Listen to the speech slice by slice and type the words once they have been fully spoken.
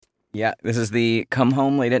Yeah, this is the come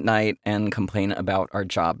home late at night and complain about our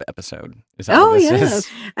job episode. Is that Oh, what this yes. is?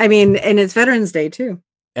 I mean, and it's Veterans Day, too.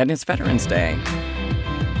 And it's Veterans Day.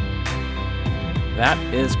 That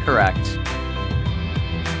is correct.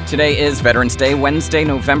 Today is Veterans Day, Wednesday,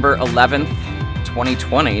 November 11th,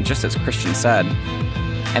 2020, just as Christian said.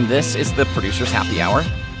 And this is the Producer's Happy Hour.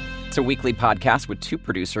 It's a weekly podcast with two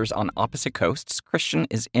producers on opposite coasts. Christian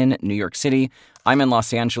is in New York City. I'm in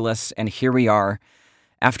Los Angeles, and here we are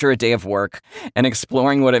after a day of work and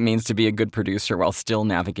exploring what it means to be a good producer while still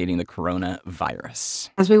navigating the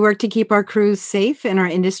coronavirus. As we work to keep our crews safe and our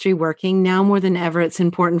industry working, now more than ever, it's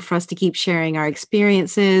important for us to keep sharing our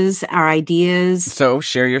experiences, our ideas. So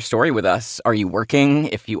share your story with us. Are you working?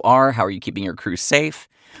 If you are, how are you keeping your crew safe?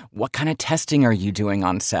 What kind of testing are you doing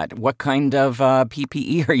on set? What kind of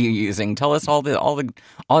PPE are you using? Tell us all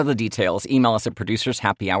the details. Email us at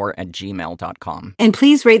producershappyhour@gmail.com. And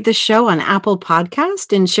please rate the show on Apple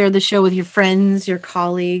Podcast and share the show with your friends, your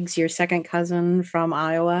colleagues, your second cousin from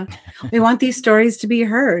Iowa. We want these stories to be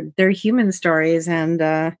heard. They're human stories, and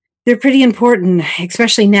they're pretty important,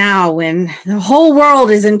 especially now when the whole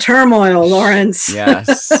world is in turmoil, Lawrence.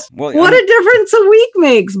 Yes. Well, what a difference a week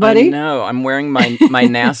makes, buddy. I know. I'm wearing my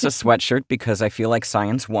NASA sweatshirt because I feel like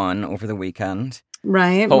science won over the weekend.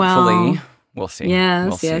 Right. Hopefully. Well, We'll see. Yes,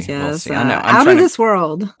 We'll see. yes. We'll see. Out of this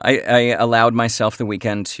world. I allowed myself the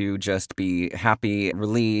weekend to just be happy,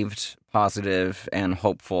 relieved, positive, and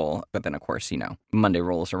hopeful. But then, of course, Monday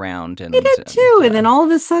rolls around. And I did too. And then all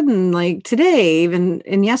of a sudden, like today, even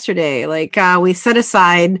and yesterday, we set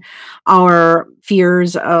aside our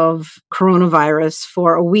fears of coronavirus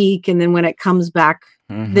for a week. And then when it comes back,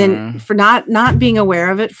 then for not being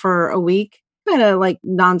aware of it for a week, kind of like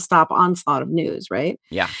nonstop onslaught of news, right?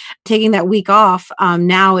 Yeah. Taking that week off,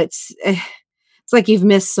 now it's like you've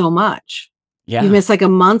missed so much. Yeah. You missed like a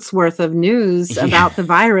month's worth of news about the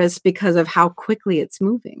virus because of how quickly it's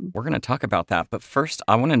moving. We're going to talk about that. But first,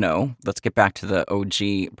 I want to know, let's get back to the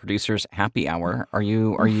OG Producers Happy Hour. Are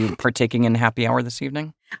you partaking in Happy Hour this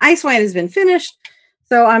evening? Ice wine has been finished.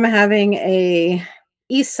 So I'm having a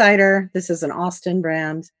East Cider. This is an Austin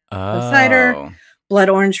brand of cider, blood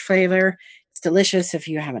orange flavor. It's delicious if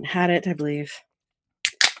you haven't had it, I believe.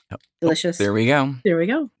 Delicious. There we go. There we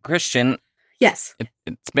go. Christian. Yes.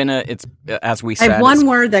 It's as we said. I have one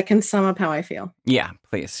word that can sum up how I feel. Yeah,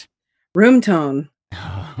 please. Room tone.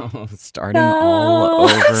 Starting all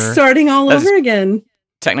over again.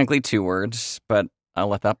 Technically 2 words, but I'll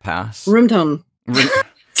let that pass. Room tone.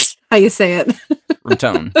 How you say it? Room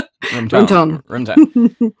tone. Room tone. Room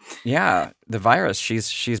tone. Yeah, the virus.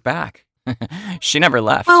 She's back. She never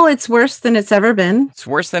left. Oh, it's worse than it's ever been. It's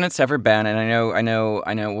worse than it's ever been, and I know.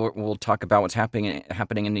 We'll talk about what's happening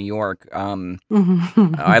in New York.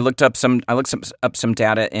 I looked up some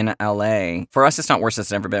data in LA. For us, it's not worse than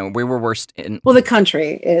it's ever been. We were worse in. Well, the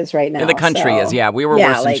country is right now. The country is, yeah. We were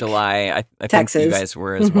worse in July. I Texas. think you guys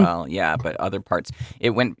were as well. Yeah, but other parts,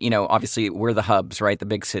 it went. Obviously, we're the hubs, right? The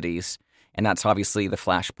big cities, and that's obviously the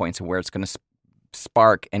flashpoints of where it's going to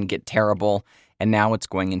spark and get terrible. And now it's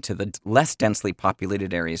going into the less densely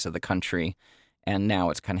populated areas of the country. And now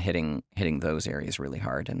it's kind of hitting those areas really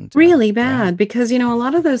hard. And really bad because, a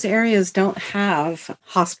lot of those areas don't have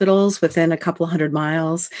hospitals within a couple hundred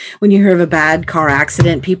miles. When you hear of a bad car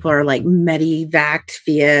accident, people are like medevaced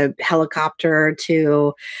via helicopter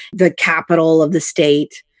to the capital of the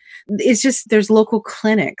state. It's just, there's local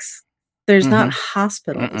clinics. There's not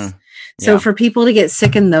hospitals. So for people to get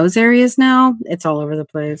sick in those areas now, it's all over the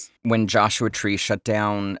place. When Joshua Tree shut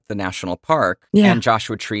down the national park, and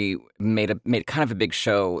Joshua Tree made kind of a big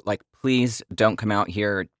show, like, please don't come out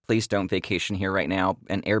here. Please don't vacation here right now.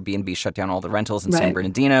 And Airbnb shut down all the rentals in San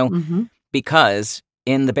Bernardino because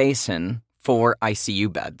in the basin for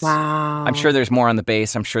ICU beds. Wow. I'm sure there's more on the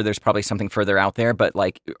base. I'm sure there's probably something further out there. But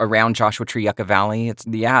like around Joshua Tree, Yucca Valley,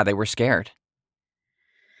 they were scared.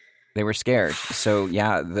 They were scared. So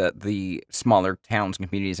yeah, the smaller towns and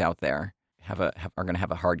communities out there are going to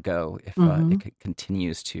have a hard go if it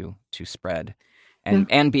continues to spread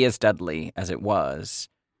and be as deadly as it was.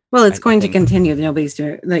 Well, it's going to continue. Nobody's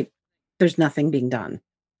doing there's nothing being done.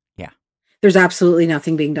 Yeah, there's absolutely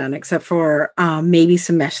nothing being done except for maybe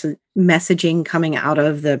some messaging coming out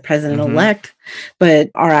of the president-elect, but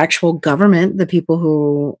our actual government, the people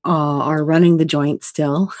who are running the joint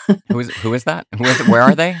still. Who is that? Where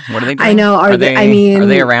are they? What are they doing? I know. Are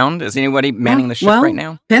they around? Is anybody manning the ship right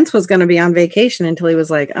now? Pence was going to be on vacation until he was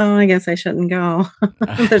like, oh, I guess I shouldn't go.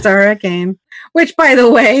 There's a hurricane. Which, by the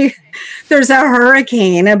way, there's a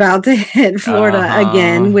hurricane about to hit Florida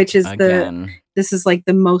again, which is this is like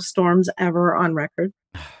the most storms ever on record.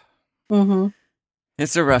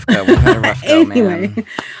 It's a rough go. We had a rough go, anyway, man.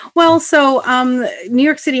 Well, so New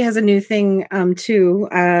York City has a new thing too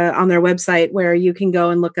on their website where you can go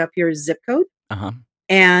and look up your zip code, Uh-huh.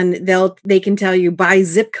 and they can tell you by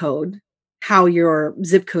zip code how your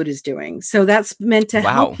zip code is doing. So that's meant to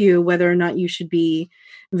Wow. help you whether or not you should be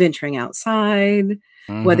venturing outside,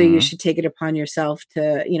 whether you should take it upon yourself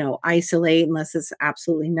to, isolate unless it's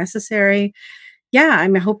absolutely necessary. Yeah,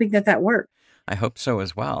 I'm hoping that works. I hope so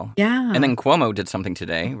as well. Yeah. And then Cuomo did something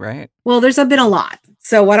today, right? Well, there's been a lot.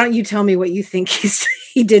 So why don't you tell me what you think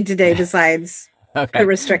he did today besides the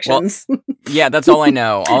restrictions? Well, yeah, that's all I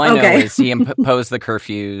know. All I know Okay. is he imposed the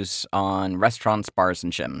curfews on restaurants, bars,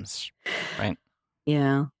 and gyms, right?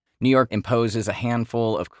 Yeah. New York imposes a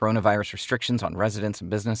handful of coronavirus restrictions on residents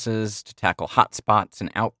and businesses to tackle hotspots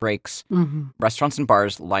and outbreaks. Mm-hmm. Restaurants and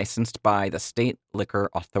bars licensed by the state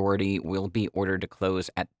liquor authority will be ordered to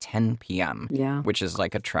close at 10 p.m., Yeah. which is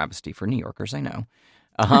like a travesty for New Yorkers, I know.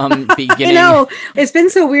 I know. It's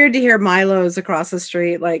been so weird to hear Milo's across the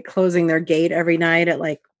street, like closing their gate every night at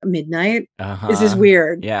like midnight. This is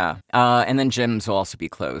weird. Yeah. And then gyms will also be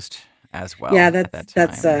closed as well. Yeah, that's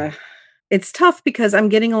it's tough because I'm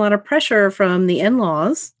getting a lot of pressure from the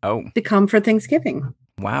in-laws to come for Thanksgiving.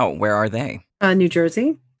 Wow. Where are they? New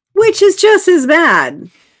Jersey, which is just as bad.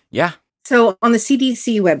 Yeah. So on the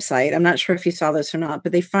CDC website, I'm not sure if you saw this or not,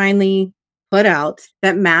 but they finally put out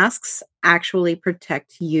that masks actually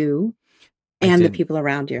protect you and the people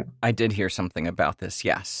around you. I did hear something about this.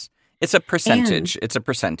 Yes. It's a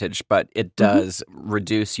percentage. But it does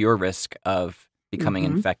reduce your risk of becoming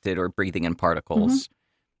infected or breathing in particles.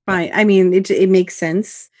 Right. I mean, it makes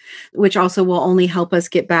sense, which also will only help us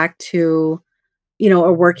get back to,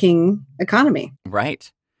 a working economy.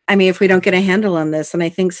 Right. I mean, if we don't get a handle on this, and I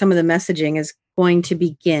think some of the messaging is going to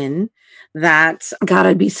begin that, God,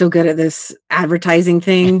 I'd be so good at this advertising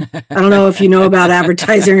thing. I don't know if you know about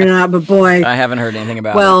advertising or not, but boy. I haven't heard anything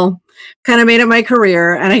about it. Well, kind of made it my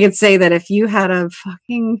career. And I could say that if you had a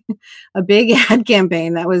big ad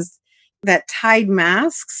campaign that tied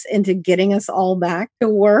masks into getting us all back to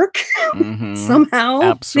work somehow,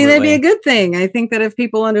 absolutely. That'd be a good thing. I think that if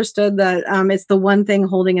people understood that it's the one thing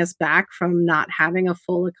holding us back from not having a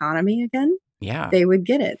full economy again, they would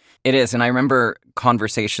get it. It is. And I remember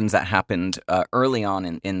conversations that happened early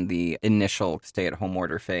on in the initial stay-at-home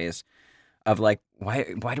order phase of like,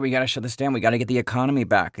 why do we got to shut this down? We got to get the economy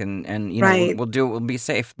back, and we'll do it. We'll be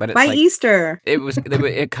safe. But it's by Easter,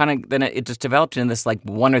 it kind of then it just developed in this like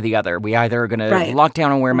one or the other. We either are going to lock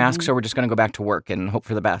down and wear masks, or we're just going to go back to work and hope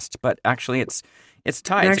for the best. But actually, it's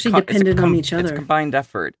tied. They're actually dependent on each other. It's a combined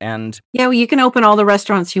effort, and well, you can open all the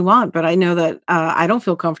restaurants you want, but I know that I don't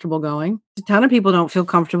feel comfortable going. A ton of people don't feel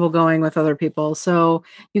comfortable going with other people, so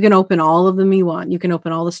you can open all of them you want. You can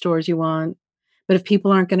open all the stores you want. But if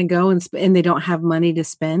people aren't going to go and they don't have money to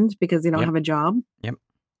spend because they don't have a job,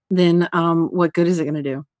 then what good is it going to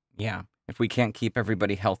do? Yeah. If we can't keep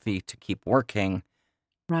everybody healthy to keep working,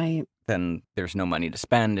 then there's no money to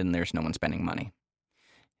spend and there's no one spending money.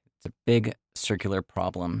 It's a big circular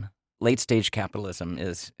problem. Late stage capitalism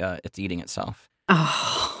is it's eating itself.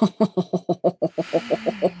 Oh.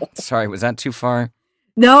 Sorry, was that too far?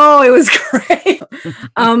 No, it was great.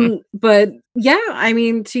 But yeah, I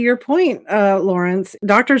mean, to your point, Lawrence,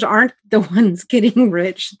 doctors aren't the ones getting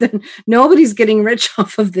rich. Nobody's getting rich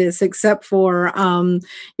off of this except for,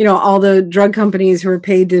 all the drug companies who are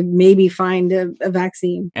paid to maybe find a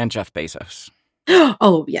vaccine. And Jeff Bezos.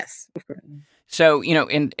 Oh, yes, of course. So,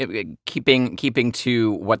 in keeping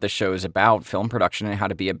to what the show is about, film production and how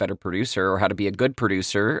to be a better producer or how to be a good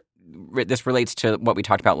producer, this relates to what we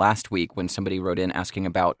talked about last week when somebody wrote in asking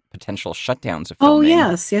about potential shutdowns of filming.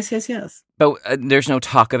 Oh, yes. But there's no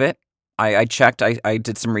talk of it. I checked. I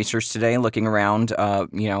did some research today looking around,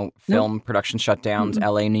 film production shutdowns,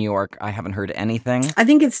 LA, New York. I haven't heard anything. I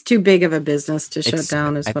think it's too big of a business to shut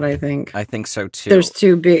down is what I think. I think so, too. There's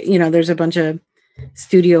too big, there's a bunch of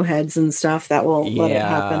studio heads and stuff that will let it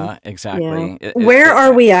happen. Yeah, exactly. Where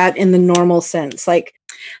are we at in the normal sense? Like,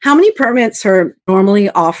 how many permits are normally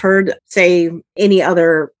offered, say, any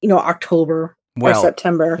other, October or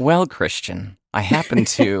September? Well, Christian, I happen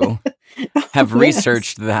to have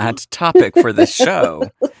researched that topic for this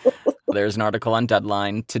show. There's an article on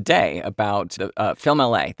Deadline today about Film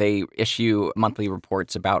LA. They issue monthly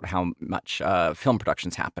reports about how much film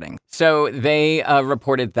production's happening. So they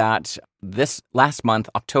reported that this last month,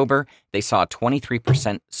 October, they saw a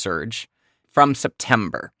 23% surge from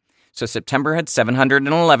September. So September had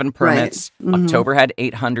 711 permits. Right. Mm-hmm. October had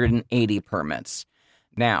 880 permits.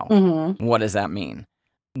 Now, what does that mean?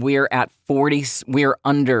 We're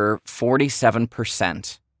under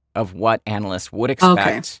 47% of what analysts would expect.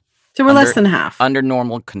 Okay. So we're less than half. Under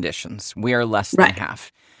normal conditions. We are less than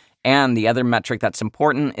half. And the other metric that's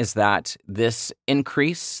important is that this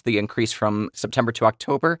increase, the increase from September to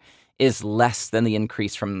October, is less than the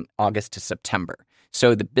increase from August to September.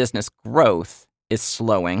 So the business growth is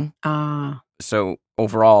slowing. So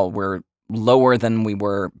overall, we're lower than we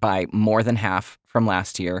were by more than half from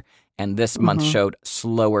last year. And this month showed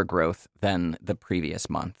slower growth than the previous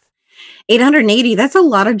month. 880, that's a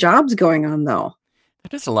lot of jobs going on, though.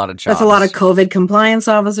 That is a lot of jobs. That's a lot of COVID compliance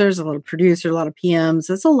officers, a lot of producers, a lot of PMs.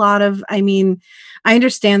 That's a lot of, I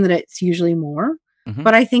understand that it's usually more,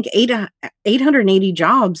 but I think 880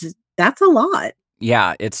 jobs, that's a lot.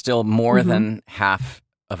 Yeah, it's still more than half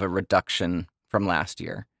of a reduction from last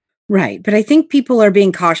year. Right. But I think people are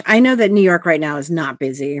being cautious. I know that New York right now is not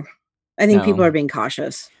busy. I think people are being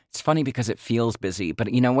cautious. It's funny because it feels busy,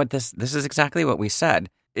 but you know what? This is exactly what we said.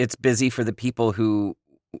 It's busy for the people who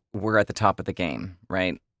were at the top of the game,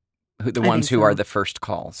 right? The ones who are the first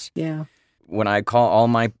calls. Yeah. When I call all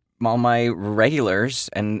my regulars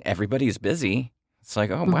and everybody's busy, it's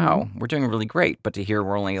like, oh, wow, we're doing really great. But to hear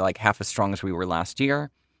we're only like half as strong as we were last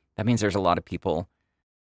year, that means there's a lot of people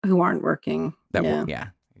who aren't working. Yeah,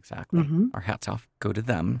 exactly. Our hats off go to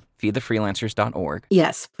them. Feedthefreelancers.org.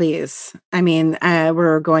 Yes, please.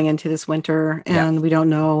 We're going into this winter and we don't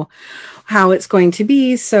know how it's going to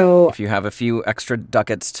be. So if you have a few extra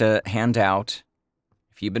ducats to hand out,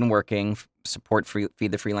 if you've been working, support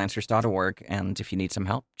feedthefreelancers.org. And if you need some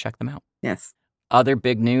help, check them out. Yes. Other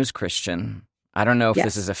big news, Christian. I don't know if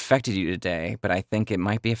this has affected you today, but I think it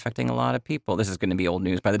might be affecting a lot of people. This is going to be old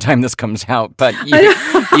news by the time this comes out, but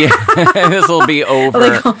this will be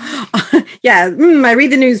over. I read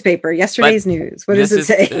the newspaper. Yesterday's news. What does it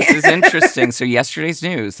say? This is interesting. So yesterday's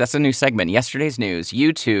news, that's a new segment. Yesterday's news.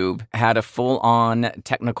 YouTube had a full-on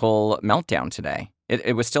technical meltdown today.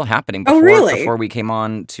 It was still happening before we came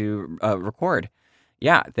on to record.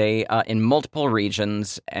 Yeah, they, in multiple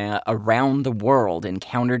regions around the world,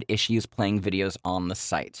 encountered issues playing videos on the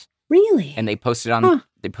site. Really? And they posted on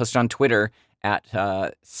Twitter at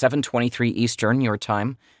 7:23 Eastern, your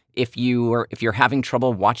time. If you're having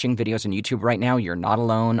trouble watching videos on YouTube right now, you're not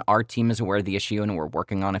alone. Our team is aware of the issue, and we're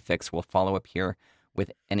working on a fix. We'll follow up here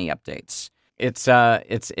with any updates.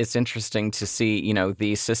 It's interesting to see,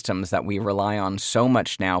 these systems that we rely on so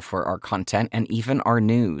much now for our content and even our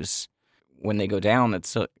news. When they go down,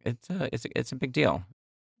 it's a big deal.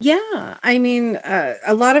 Yeah,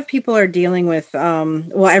 a lot of people are dealing with.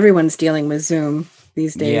 Everyone's dealing with Zoom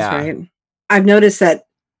these days, right? I've noticed that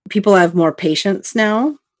people have more patience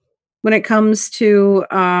now when it comes to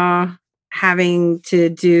having to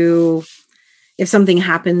do. If something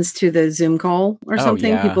happens to the Zoom call or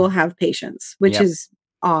something, people have patience, which is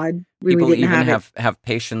odd. People even have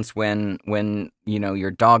patience when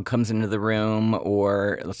your dog comes into the room,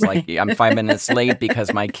 or it's like I'm 5 minutes late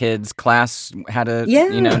because my kid's class had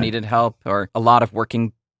needed help, or a lot of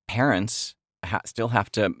working parents still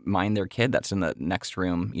have to mind their kid that's in the next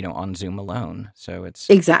room, on Zoom alone. So it's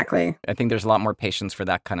exactly. I think there's a lot more patience for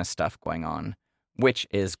that kind of stuff going on, which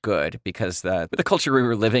is good because the culture we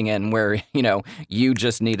were living in where, you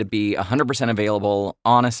just need to be 100% available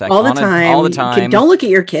on a second. All the time. Don't look at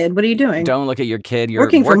your kid. What are you doing? Don't look at your kid. You're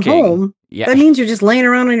working from home. Yeah. That means you're just laying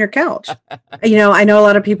around on your couch. I know a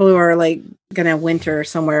lot of people who are like going to winter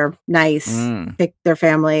somewhere nice, pick their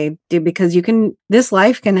family, because this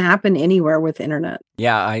life can happen anywhere with internet.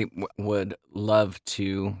 Yeah, I would love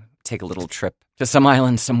to take a little trip to some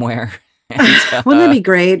island somewhere. Wouldn't that be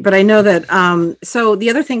great? But I know that, so the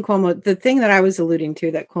other thing the thing that I was alluding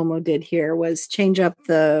to that Cuomo did here was change up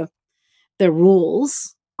the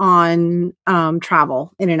rules on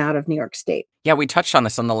travel in and out of New York State. Yeah, we touched on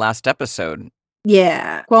this on the last episode.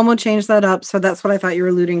 Yeah, Cuomo changed that up. So that's what I thought you were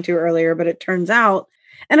alluding to earlier. But it turns out,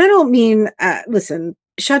 and I don't mean, listen,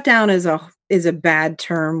 shutdown is a bad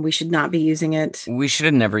term. We should not be using it. We should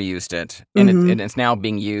have never used it. And it's now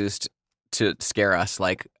being used to scare us,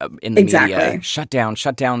 like in the media,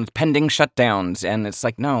 shutdowns, pending shutdowns. And it's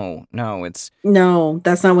like, no,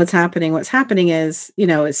 that's not what's happening. What's happening is,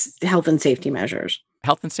 is health and safety measures.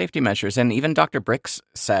 And even Dr. Birx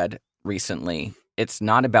said recently, it's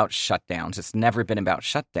not about shutdowns. It's never been about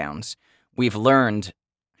shutdowns. We've learned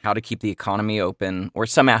how to keep the economy open, or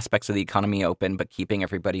some aspects of the economy open, but keeping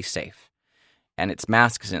everybody safe. And it's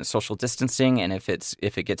masks and it's social distancing. And if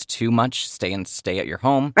it gets too much, stay at your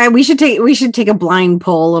home. Right. We should take a blind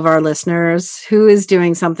poll of our listeners. Who is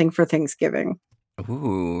doing something for Thanksgiving?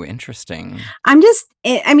 Ooh, interesting.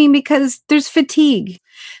 Because there's fatigue.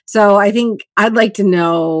 So I think I'd like to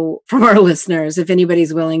know from our listeners if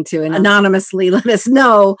anybody's willing to anonymously let us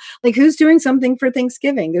know, like, who's doing something for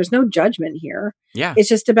Thanksgiving. There's no judgment here. Yeah. It's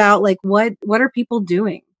just about like, what are people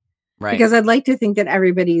doing? Right. Because I'd like to think that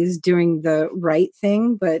everybody's doing the right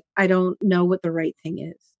thing, but I don't know what the right thing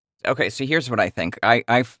is. Okay, so here's what I think.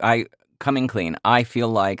 I coming clean. I feel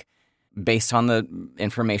like, based on the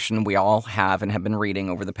information we all have and have been reading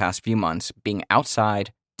over the past few months, being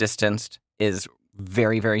outside, distanced, is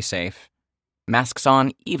very, very safe. Masks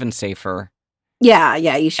on, even safer. Yeah,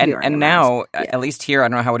 you should be wearing And a now, mask. Yeah. at least here, I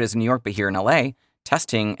don't know how it is in New York, but here in LA,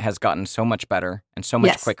 testing has gotten so much better and so much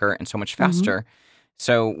Yes. quicker and so much faster.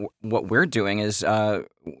 So what we're doing is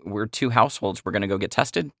we're 2 households. We're going to go get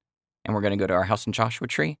tested, and we're going to go to our house in Joshua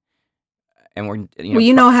Tree. And we're, Well,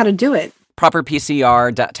 you know how to do it. proper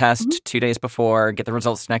PCR test 2 days before, get the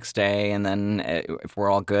results next day, and then if we're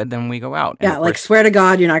all good, then we go out. And Yeah, of like course- swear to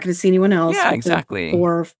God, you're not going to see anyone else. Yeah, with the exactly.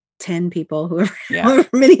 4 or 10 people, whoever, Yeah. however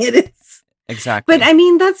many it is. Exactly. But I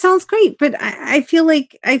mean, that sounds great. But I feel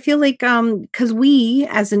like, because we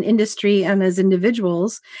as an industry and as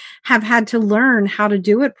individuals have had to learn how to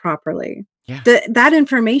do it properly. Yeah. That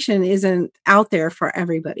information isn't out there for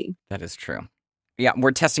everybody. That is true. Yeah,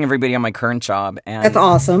 we're testing everybody on my current job, and That's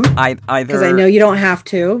awesome. Because I know you don't have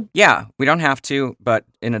to. Yeah, we don't have to, but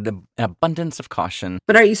in an abundance of caution.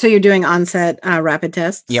 But so you're doing onset rapid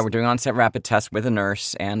tests? Yeah, we're doing onset rapid tests with a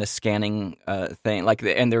nurse and a scanning thing,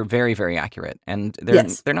 and they're very, very accurate, and they're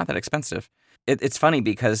not that expensive. It's funny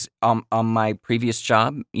because on my previous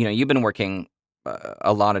job, you've been working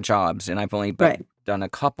a lot of jobs, and I've only done a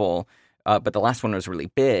couple, but the last one was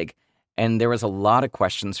really big. And there was a lot of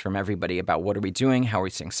questions from everybody about what are we doing? How are we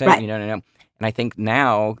staying safe? Right. And I think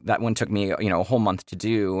now that one took me, a whole month to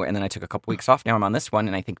do. And then I took a couple weeks off. Now I'm on this one.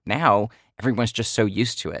 And I think now everyone's just so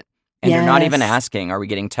used to it. And they're not even asking, are we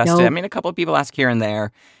getting tested? Nope. I mean, a couple of people ask here and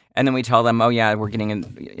there. And then we tell them, oh, yeah, we're getting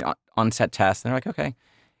an onset test. And they're like, okay.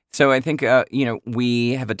 So I think,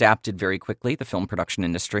 we have adapted very quickly, the film production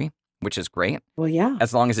industry, which is great. Well, yeah.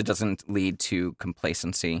 As long as it doesn't lead to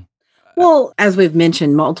complacency. Well, as we've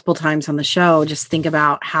mentioned multiple times on the show, just think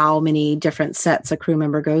about how many different sets a crew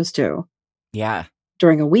member goes to. Yeah.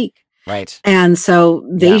 During a week. Right. And so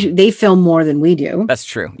they film more than we do. That's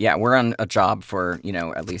true. Yeah, we're on a job for,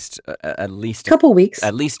 at least a couple weeks.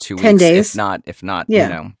 At least 2 weeks. 10 days. If not,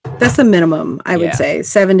 yeah. That's the minimum, I would say.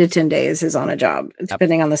 7 to 10 days is on a job,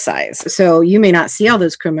 depending on the size. So you may not see all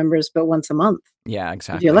those crew members, but once a month. Yeah,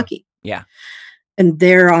 exactly. If you're lucky. Yeah. And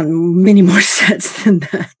they're on many more sets than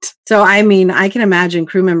that. So, I mean, I can imagine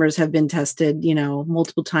crew members have been tested,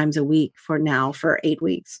 multiple times a week for 8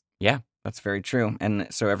 weeks. Yeah, that's very true. And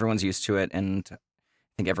so everyone's used to it. And I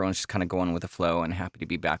think everyone's just kind of going with the flow and happy to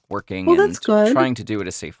be back working and that's good. Trying to do it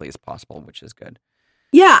as safely as possible, which is good.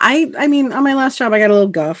 Yeah, I mean, on my last job, I got a little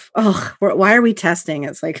guff. Oh, why are we testing?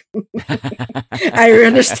 It's like, I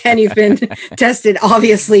understand you've been tested,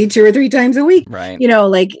 obviously, 2 or 3 times a week. Right.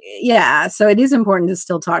 So it is important to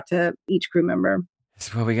still talk to each crew member.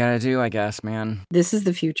 That's what we got to do, I guess, man. This is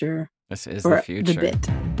the future. This is the future. The bit.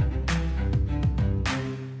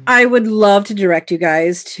 I would love to direct you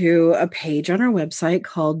guys to a page on our website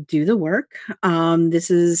called Do the Work.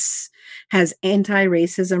 This has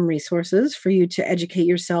anti-racism resources for you to educate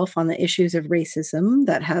yourself on the issues of racism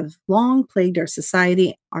that have long plagued our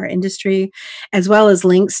society, our industry, as well as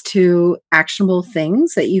links to actionable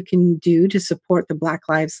things that you can do to support the Black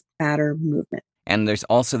Lives Matter movement. And there's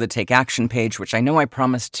also the Take Action page, which I know I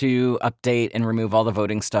promised to update and remove all the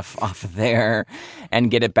voting stuff off of there and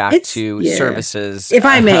get it back to services. If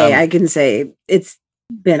I may, I can say it's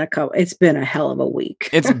been a hell of a week.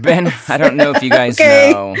 It's been, I don't know if you guys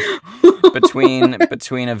know,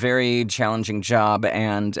 between a very challenging job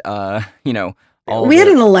and, we had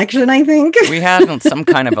an election, I think. We had some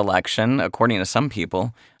kind of election, according to some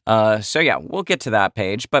people. So yeah, we'll get to that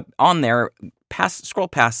page. But on there, scroll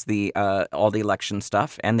past the all the election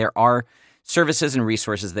stuff, and there are services and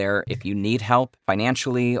resources there if you need help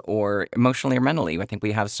financially or emotionally or mentally. I think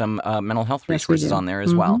we have some mental health resources on there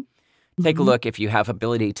as well. Take a look. If you have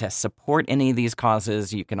ability to support any of these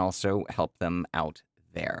causes, you can also help them out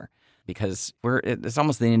there. Because it's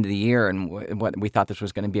almost the end of the year, and what we thought this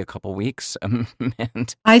was going to be a couple weeks.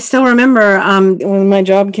 And I still remember when my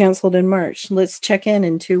job canceled in March. Let's check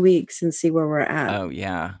in 2 weeks and see where we're at. Oh,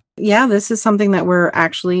 yeah. Yeah, this is something that we're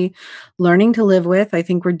actually learning to live with. I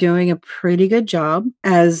think we're doing a pretty good job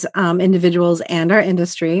as individuals and our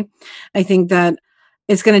industry. I think that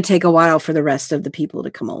it's going to take a while for the rest of the people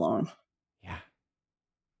to come along. Yeah.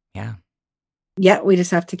 Yeah. Yeah, we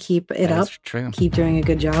just have to keep it up, true. Keep doing a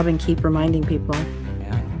good job, and keep reminding people.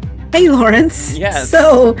 Yeah. Hey, Lawrence. Yes.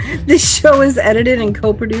 So this show is edited and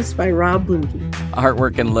co-produced by Rob Blumke.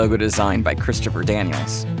 Artwork and logo design by Christopher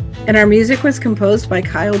Daniels. And our music was composed by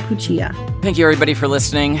Kyle Puccia. Thank you, everybody, for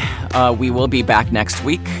listening. We will be back next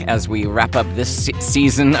week as we wrap up this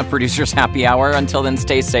season of Producers Happy Hour. Until then,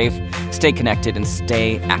 stay safe, stay connected, and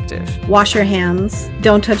stay active. Wash your hands.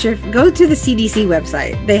 Don't touch your... Go to the CDC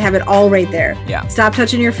website. They have it all right there. Yeah. Stop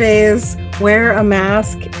touching your face. Wear a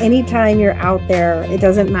mask anytime you're out there. It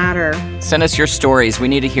doesn't matter. Send us your stories. We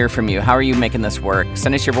need to hear from you. How are you making this work?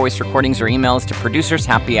 Send us your voice recordings or emails to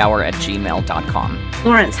producershappyhour@gmail.com.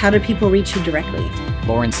 Lawrence, how do people reach you directly?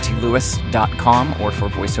 LawrenceTLewis.com, or for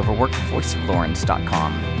voiceover work,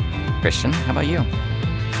 voiceoflawrence.com. Christian, how about you?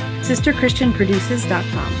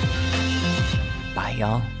 SisterChristianProduces.com. Bye,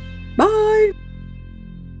 y'all. Bye.